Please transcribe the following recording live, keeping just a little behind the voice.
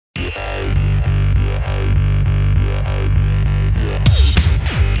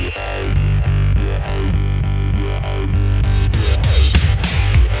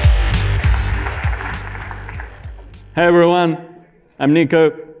Hey everyone, I'm Nico.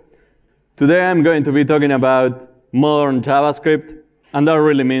 Today I'm going to be talking about modern JavaScript, and that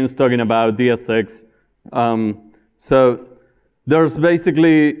really means talking about ES6. So there's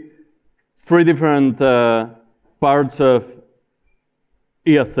basically three different parts of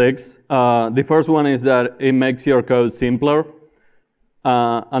ES6. The first one is that it makes your code simpler,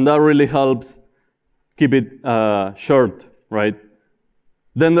 and that really helps keep it short, right?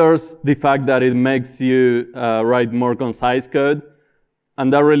 Then there's the fact that it makes you write more concise code,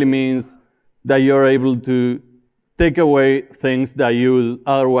 and that really means that you're able to take away things that you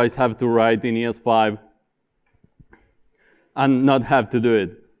otherwise have to write in ES5 and not have to do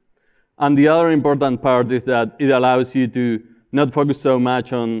it. And the other important part is that it allows you to not focus so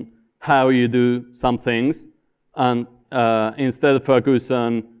much on how you do some things, and instead focus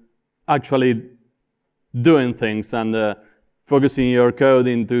on actually doing things and focusing your code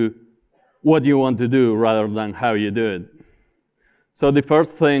into what you want to do rather than how you do it. So the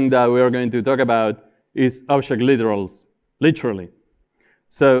first thing that we are going to talk about is object literals, literally.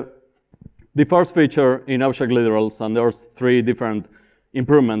 So the first feature in object literals, and there's three different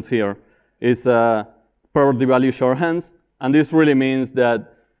improvements here, is property value shorthands. And this really means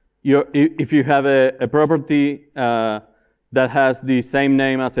that if you have a property that has the same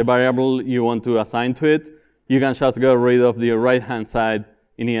name as a variable you want to assign to it, you can just get rid of the right-hand side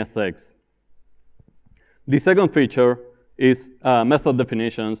in ES6. The second feature is method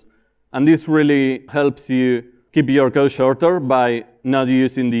definitions, and this really helps you keep your code shorter by not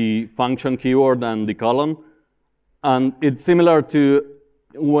using the function keyword and the colon. And it's similar to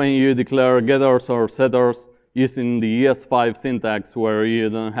when you declare getters or setters using the ES5 syntax, where you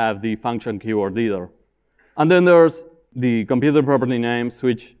don't have the function keyword either. And then there's the computer property names,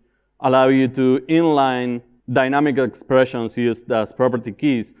 which allow you to inline dynamic expressions used as property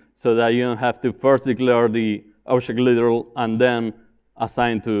keys, so that you don't have to first declare the object literal and then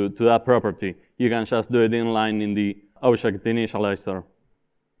assign to that property. You can just do it inline in the object initializer.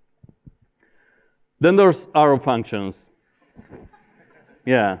 Then there's arrow functions.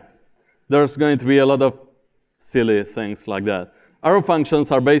 Yeah, there's going to be a lot of silly things like that. Arrow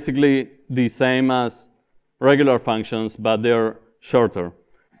functions are basically the same as regular functions, but they're shorter.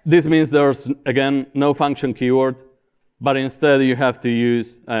 This means there's, again, no function keyword, but instead you have to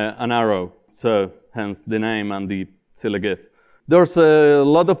use an arrow, so hence the name and the silly GIF. There's a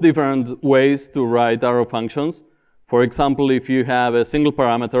lot of different ways to write arrow functions. For example, if you have a single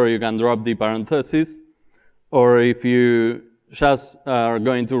parameter, you can drop the parentheses, or if you just are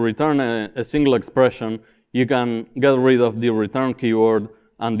going to return a single expression, you can get rid of the return keyword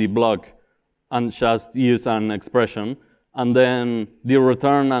and the block and just use an expression. And then the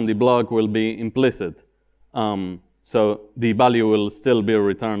return and the block will be implicit. So the value will still be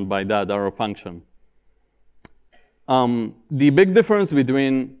returned by that arrow function. The big difference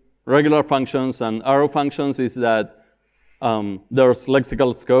between regular functions and arrow functions is that there's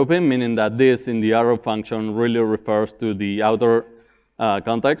lexical scoping, meaning that this in the arrow function really refers to the outer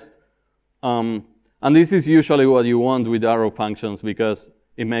context. And this is usually what you want with arrow functions, because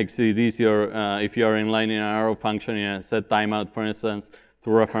it makes it easier if you're inlining an arrow function in a set timeout, for instance, to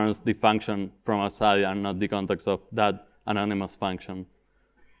reference the function from outside and not the context of that anonymous function.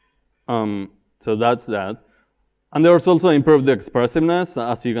 So that's that. And there's also improved expressiveness.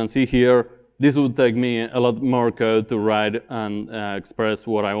 As you can see here, this would take me a lot more code to write and express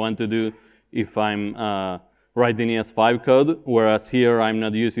what I want to do if I'm writing ES5 code, whereas here I'm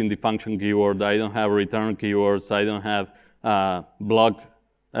not using the function keyword. I don't have return keywords. I don't have block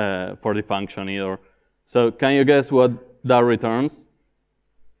for the function either. So can you guess what that returns?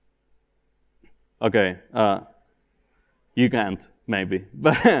 Okay, you can't, maybe,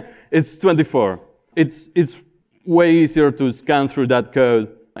 but it's 24. It's way easier to scan through that code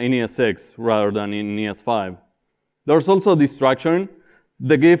in ES6 rather than in ES5. There's also the structuring.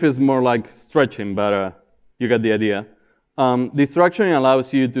 The GIF is more like stretching, but you get the idea. The structuring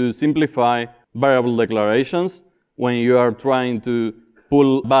allows you to simplify variable declarations when you are trying to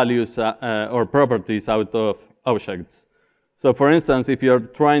pull values or properties out of objects. So for instance, if you're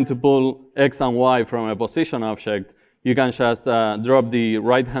trying to pull X and Y from a position object, you can just drop the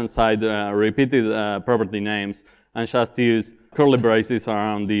right-hand side repeated property names and just use curly braces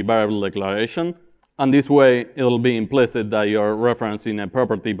around the variable declaration. And this way, it'll be implicit that you're referencing a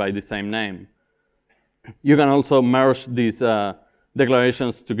property by the same name. You can also merge these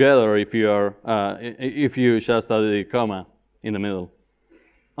declarations together if you just add a comma in the middle.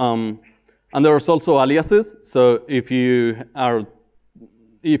 And there's also aliases. So if you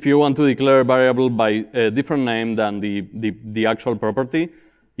want to declare a variable by a different name than the actual property,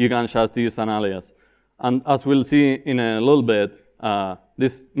 you can just use an alias. And as we'll see in a little bit,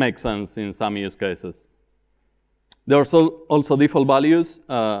 this makes sense in some use cases. There are also default values.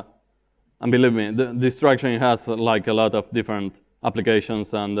 And believe me, this structure has like a lot of different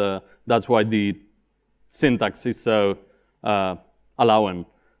applications, and that's why the syntax is so allowing.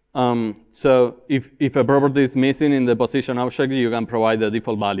 So if a property is missing in the position object, you can provide the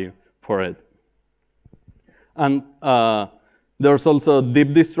default value for it. And there's also deep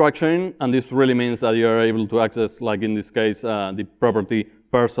destructuring, and this really means that you're able to access, like in this case, the property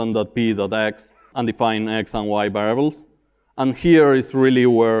person.p.x and define x and y variables. And here is really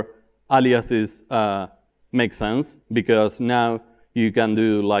where aliases make sense, because now you can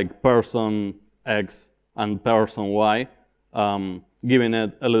do like person x and person y, giving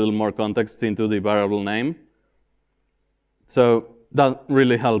it a little more context into the variable name. So that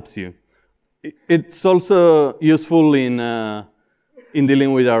really helps you. It's also useful in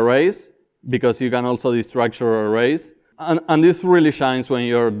dealing with arrays, because you can also destructure arrays. And this really shines when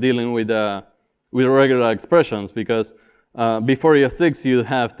you're dealing with regular expressions, because before ES6, you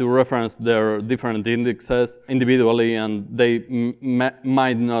have to reference their different indexes individually, and they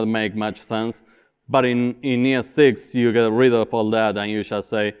might not make much sense. But in ES6, you get rid of all that, and you just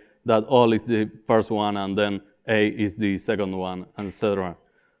say that all is the first one, and then A is the second one, etc.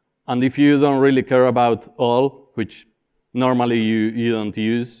 And if you don't really care about all, which normally you don't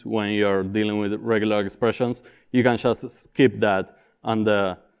use when you're dealing with regular expressions, you can just skip that, and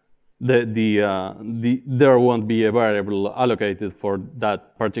there won't be a variable allocated for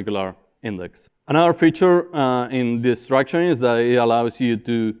that particular index. Another feature in this structure is that it allows you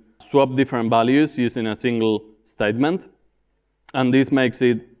to swap different values using a single statement, and this makes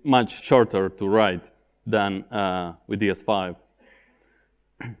it much shorter to write than with ES5.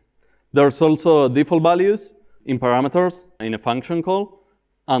 There's also default values in parameters in a function call,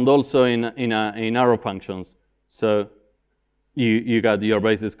 and also in arrow functions. So you got your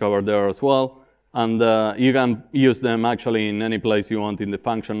bases covered there as well, and you can use them actually in any place you want in the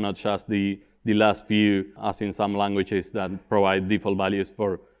function, not just the last few, as in some languages that provide default values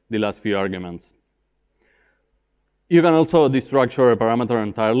for the last few arguments. You can also destructure a parameter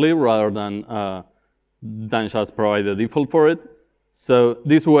entirely rather than just provide the default for it. So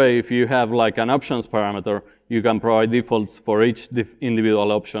this way, if you have like an options parameter, you can provide defaults for each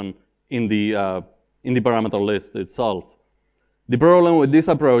individual option in the parameter list itself. The problem with this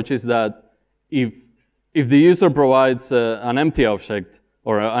approach is that if the user provides an empty object,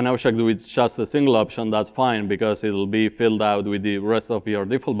 or an object with just a single option, that's fine, because it'll be filled out with the rest of your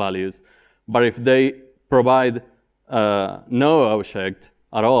default values. But if they provide no object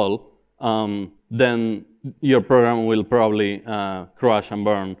at all, then your program will probably crash and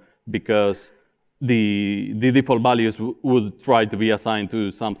burn, because the default values would try to be assigned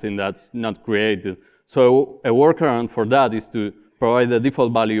to something that's not created. So a workaround for that is to provide the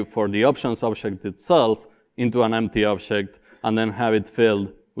default value for the options object itself into an empty object, and then have it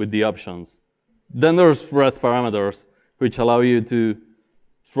filled with the options. Then there's rest parameters, which allow you to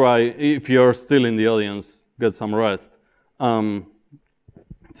try, if you're still in the audience, get some rest.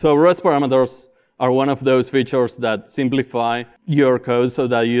 So rest parameters are one of those features that simplify your code so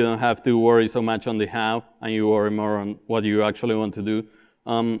that you don't have to worry so much on the how, and you worry more on what you actually want to do.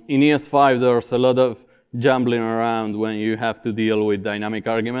 In ES5, there's a lot of jumbling around when you have to deal with dynamic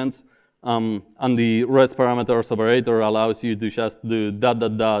arguments. And the rest parameters operator allows you to just do ...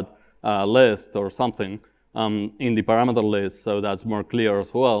 list or something in the parameter list, so that's more clear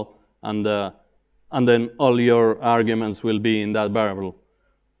as well. And then all your arguments will be in that variable.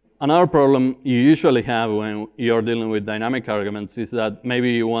 Another problem you usually have when you're dealing with dynamic arguments is that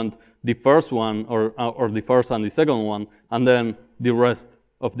maybe you want the first one, or the first and the second one, and then the rest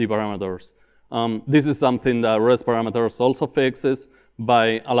of the parameters. This is something that rest parameters also fixes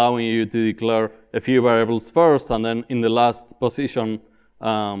by allowing you to declare a few variables first, and then in the last position,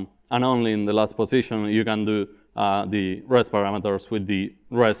 and only in the last position, you can do the rest parameters with the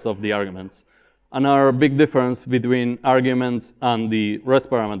rest of the arguments. Another big difference between arguments and the rest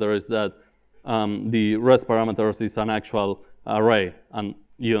parameter is that the rest parameters is an actual array, and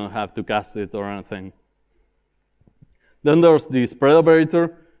you don't have to cast it or anything. Then there's the spread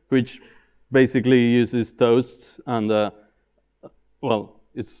operator, which basically uses toasts, and well,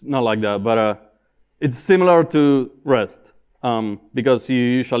 it's not like that, but it's similar to rest, because you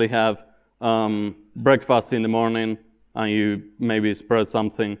usually have breakfast in the morning, and you maybe spread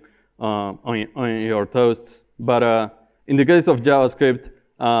something on your toasts. But in the case of JavaScript,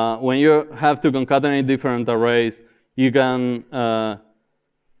 when you have to concatenate different arrays, you can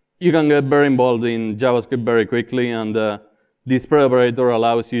get very involved in JavaScript very quickly, and the spread operator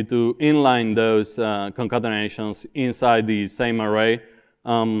allows you to inline those concatenations inside the same array,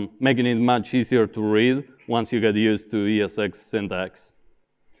 making it much easier to read once you get used to ES6 syntax.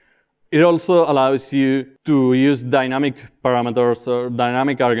 It also allows you to use dynamic parameters or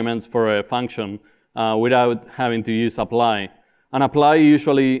dynamic arguments for a function without having to use apply. And apply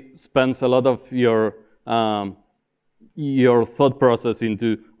usually spends a lot of your thought process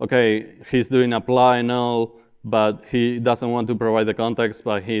into, okay, he's doing apply null, but he doesn't want to provide the context,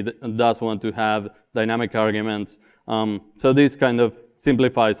 but he does want to have dynamic arguments. So this kind of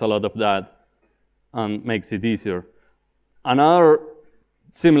simplifies a lot of that and makes it easier. Another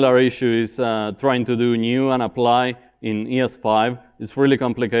similar issue is trying to do new and apply in ES5. It's really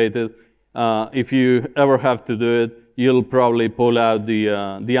complicated. If you ever have to do it, you'll probably pull out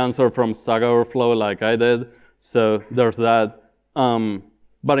the answer from Stack Overflow like I did. So there's that.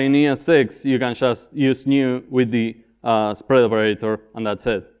 But in ES6, you can just use new with the spread operator, and that's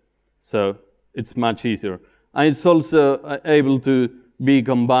it. So it's much easier. And it's also able to be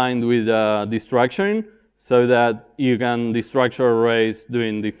combined with destructuring, so that you can destructure arrays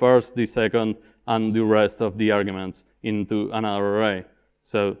doing the first, the second, and the rest of the arguments into another array.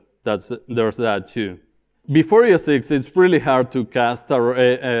 So there's that too. Before ES6, it's really hard to cast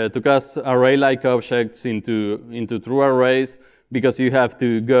array-like objects into true arrays, because you have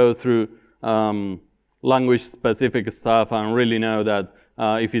to go through language-specific stuff and really know that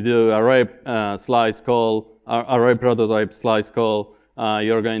if you do array slice call, array prototype slice call,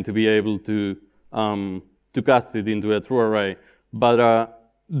 you're going to be able to cast it into a true array. But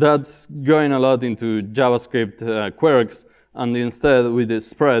that's going a lot into JavaScript quirks, and instead with the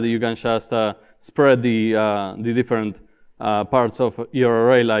spread, you can just spread the different parts of your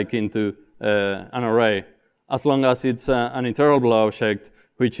array like into an array, as long as it's an iterable object,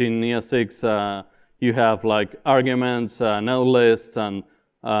 which in ES6 you have like arguments, node lists, and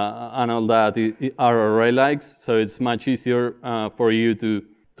all that are array-likes. So it's much easier for you to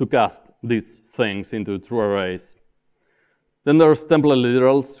cast these things into true arrays. Then there's template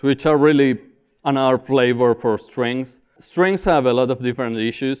literals, which are really another flavor for strings. Strings have a lot of different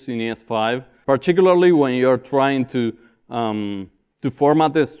issues in ES5, particularly when you're trying to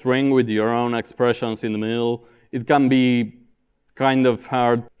format a string with your own expressions in the middle. It can be kind of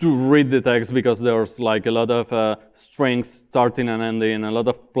hard to read the text because there's like a lot of strings starting and ending, a lot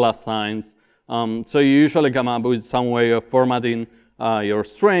of plus signs. So you usually come up with some way of formatting your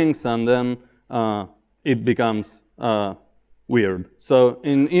strings, and then it becomes weird. So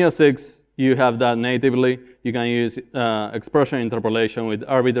in ES6, you have that natively. You can use expression interpolation with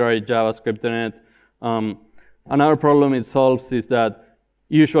arbitrary JavaScript in it. Another problem it solves is that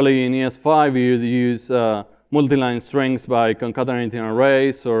usually in ES5, you use multi-line strings by concatenating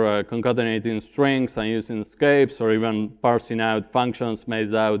arrays, or concatenating strings and using escapes, or even parsing out functions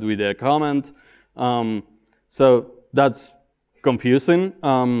made out with a comment. So that's confusing.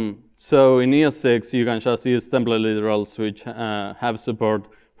 So in ES6, you can just use template literals, which have support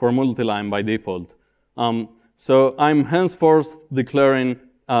for multi-line by default. So I'm henceforth declaring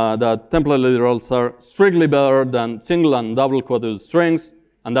that template literals are strictly better than single and double quoted strings,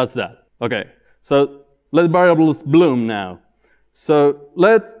 and that's that. Okay, so let variables bloom now. So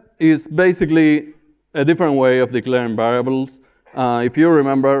let is basically a different way of declaring variables. If you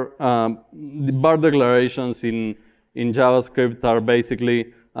remember, the var declarations in JavaScript are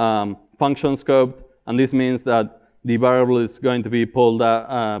basically function scoped, and this means that the variable is going to be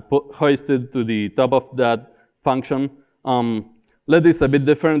hoisted to the top of that function. Let is a bit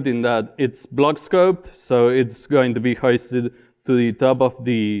different in that it's block scoped, so it's going to be hoisted to the top of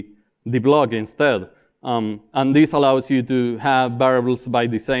the block instead. And this allows you to have variables by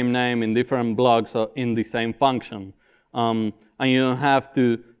the same name in different blocks in the same function. And you don't have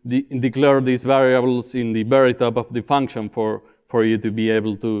to declare these variables in the very top of the function for you to be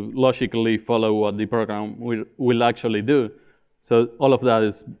able to logically follow what the program will actually do. So all of that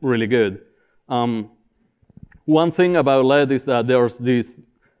is really good. One thing about let is that there's this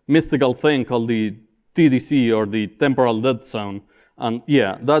mystical thing called the TDZ, or the temporal dead zone. And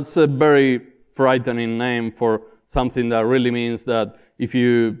yeah, that's a very frightening name for something that really means that if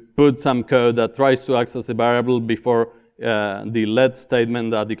you put some code that tries to access a variable before the let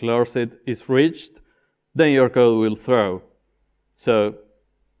statement that declares it is reached, then your code will throw. So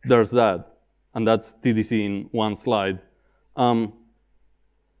there's that, and that's TDZ in one slide. Then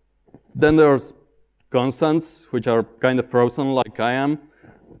there's constants, which are kind of frozen like I am,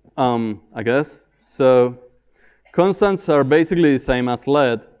 I guess. So constants are basically the same as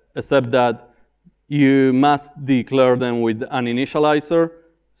let, except that you must declare them with an initializer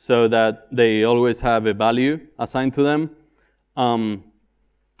so that they always have a value assigned to them.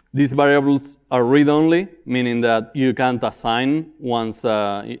 These variables are read-only, meaning that you can't assign once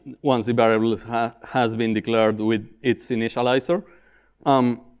the variable has been declared with its initializer.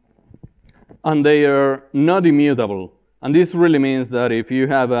 And they are not immutable. And this really means that if you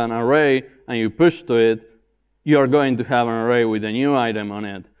have an array and you push to it, you're going to have an array with a new item on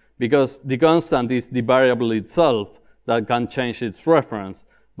it. Because the constant is the variable itself that can change its reference,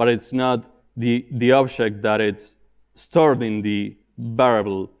 but it's not the object that it's stored in the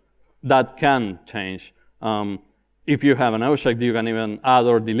variable that can change. If you have an object, you can even add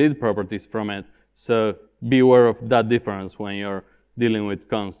or delete properties from it. So be aware of that difference when you're dealing with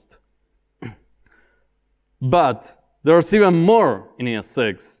const. But there's even more in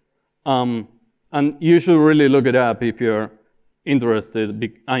ES6. And you should really look it up if you're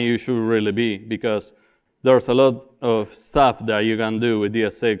interested, and you should really be, because there's a lot of stuff that you can do with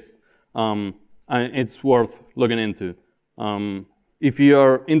ES6, and it's worth looking into. If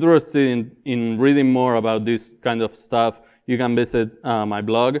you're interested in reading more about this kind of stuff, you can visit my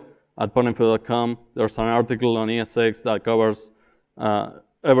blog at portinfo.com. There's an article on ES6 that covers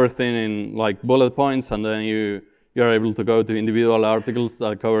everything in like bullet points, and then you're able to go to individual articles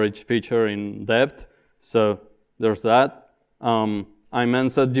that cover each feature in depth. So there's that. I'm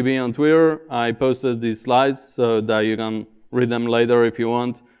NZGB on Twitter. I posted these slides so that you can read them later if you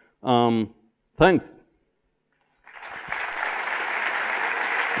want. Thanks.